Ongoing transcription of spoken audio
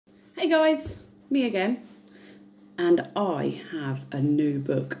Hey guys, me again, and I have a new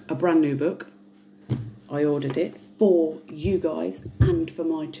book, a brand new book. I ordered it for you guys and for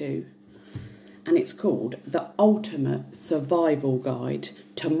my two, and it's called The Ultimate Survival Guide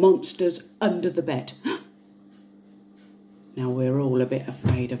to Monsters Under the Bed. Now we're all a bit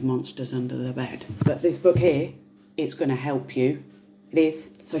afraid of monsters under the bed, but this book here, it's going to help you. It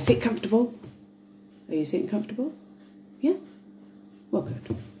is. So sit comfortable. Are you sitting comfortable? Yeah? Well,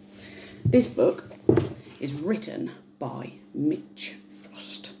 good. This book is written by Mitch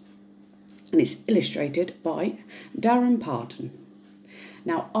Frost and it's illustrated by Daron Parton.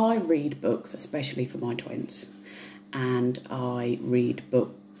 Now, I read books, especially for my twins, and I read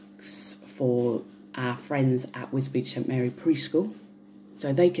books for our friends at Wisbech St Mary Preschool,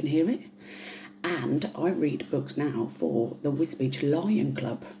 so they can hear it. And I read books now for the Wisbech Lion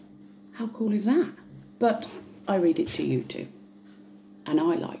Club. How cool is that? But I read it to you too. And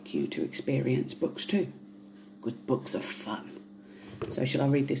I like you to experience books too, because books are fun. So shall I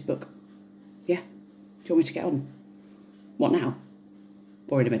read this book? Yeah? Do you want me to get on? What now?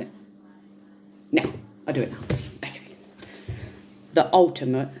 Or in a minute? No, I'll do it now. Okay. The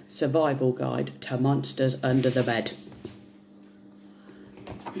Ultimate Survival Guide to Monsters Under the Bed.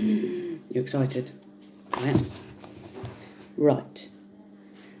 You excited? I am. Right.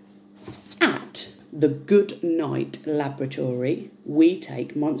 At the Good Night Laboratory, we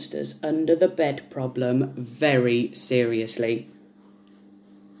take monsters under the bed problem very seriously.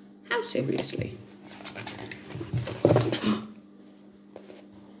 How seriously?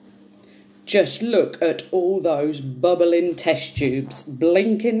 Just look at all those bubbling test tubes,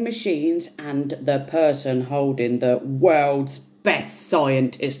 blinking machines, and the person holding the world's best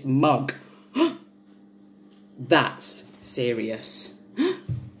scientist mug. That's serious.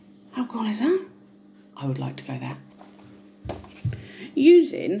 How cool is that? I would like to go there.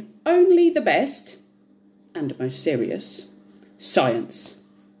 Using only the best and most serious science,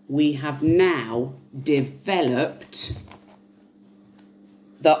 we have now developed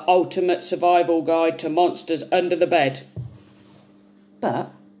the Ultimate Survival Guide to Monsters Under the Bed.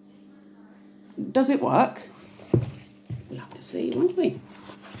 But does it work? We'll have to see, won't we?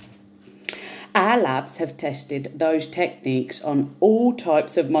 Our labs have tested those techniques on all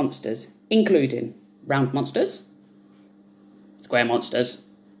types of monsters, including round monsters, square monsters,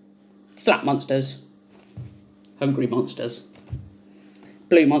 flat monsters, hungry monsters,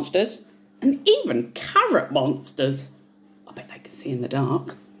 blue monsters, and even carrot monsters. I bet they can see in the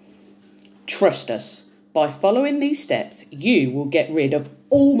dark. Trust us, by following these steps, you will get rid of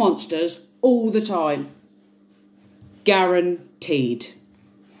all monsters all the time. Guaranteed.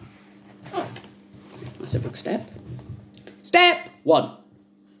 That's a big step. Step 1.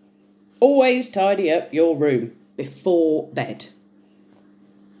 Always tidy up your room before bed.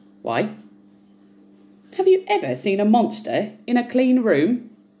 Why? Have you ever seen a monster in a clean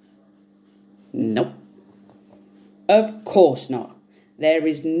room? Nope. Of course not. There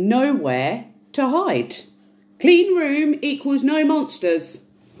is nowhere to hide. Clean room equals no monsters.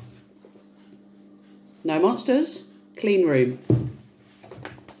 No monsters, clean room.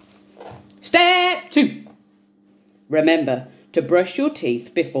 Step 2. Remember to brush your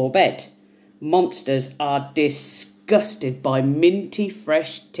teeth before bed. Monsters are disgusted by minty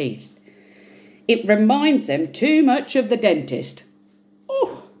fresh teeth. It reminds them too much of the dentist.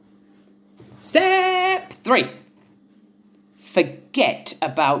 Oh. Step 3. Forget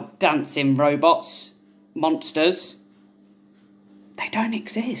about dancing robots, monsters. They don't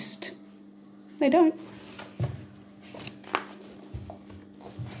exist. They don't.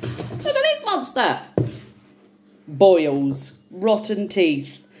 Look at this monster. Boils, rotten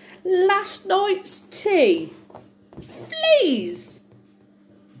teeth, last night's tea, fleas,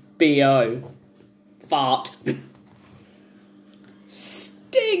 B.O., fart,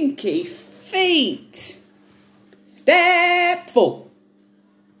 stinky feet. Step 4.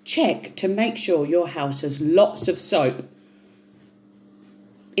 Check to make sure your house has lots of soap.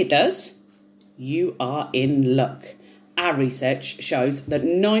 It does? You are in luck. Our research shows that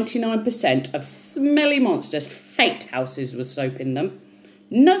 99% of smelly monsters hate houses with soap in them.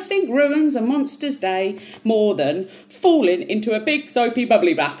 Nothing ruins a monster's day more than falling into a big soapy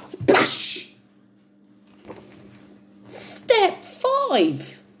bubbly bath. Splash! Step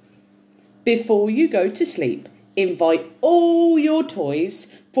 5. Before you go to sleep, invite all your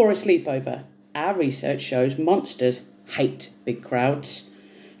toys for a sleepover. Our research shows monsters hate big crowds.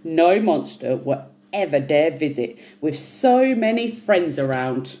 No monster will ever dare visit with so many friends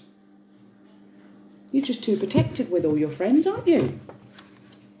around. You're just too protected with all your friends, aren't you?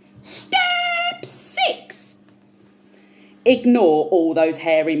 Step 6. Ignore all those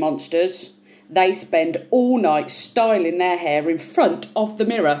hairy monsters. They spend all night styling their hair in front of the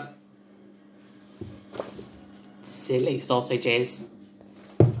mirror. Silly sausages.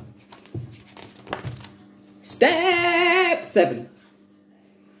 Step 7.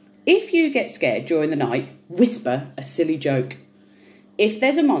 If you get scared during the night, whisper a silly joke. If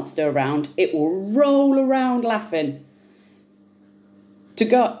there's a monster around, it will roll around laughing.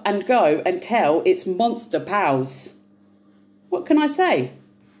 Go and tell its monster pals. What can I say?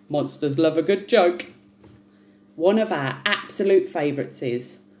 Monsters love a good joke. One of our absolute favourites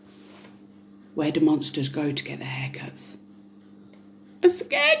is, where do monsters go to get their haircuts? A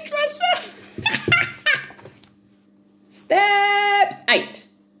scared dresser. Step 8.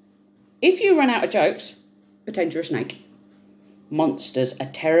 If you run out of jokes, pretend you're a snake. Monsters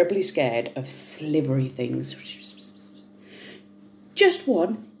are terribly scared of slivery things. Just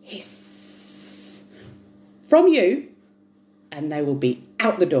one hiss from you and they will be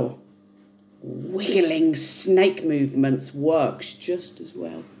out the door. Wiggling snake movements works just as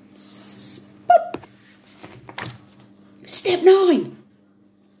well. Step 9.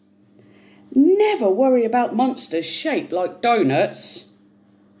 Never worry about monsters shaped like donuts.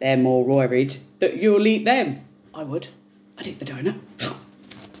 They're more worried that you'll eat them. I would. I'd eat the donut.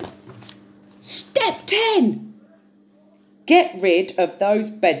 Step 10. Get rid of those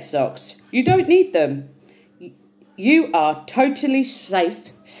bed socks. You don't need them. You are totally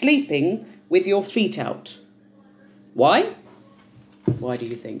safe sleeping with your feet out. Why? Why do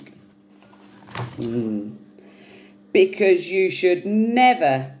you think? Because you should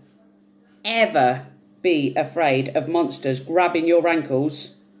never, ever be afraid of monsters grabbing your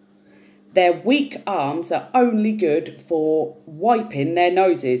ankles. Their weak arms are only good for wiping their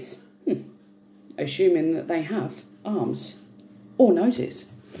noses. Assuming that they have arms or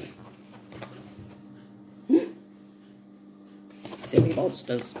noses. Silly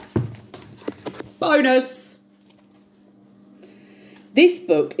monsters. Bonus! This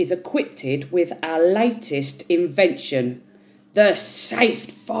book is equipped with our latest invention, the Safe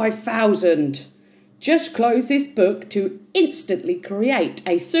 5000. Just close this book to instantly create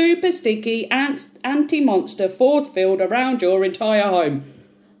a super sticky anti-monster force field around your entire home.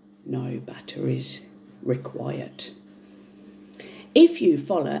 No batteries required. If you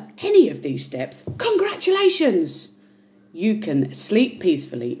follow any of these steps, congratulations! You can sleep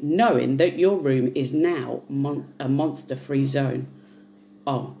peacefully knowing that your room is now a monster-free zone.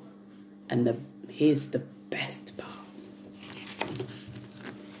 Oh, and here's the best part.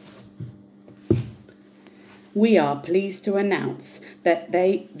 We are pleased to announce that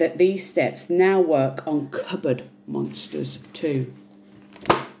these steps now work on cupboard monsters too.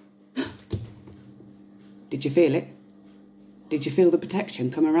 Did you feel it? Did you feel the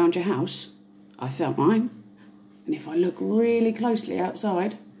protection come around your house? I felt mine. And if I look really closely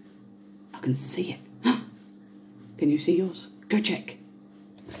outside, I can see it. Can you see yours? Go check.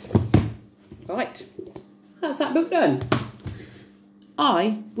 Right, that's that book done.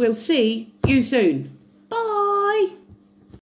 I will see you soon.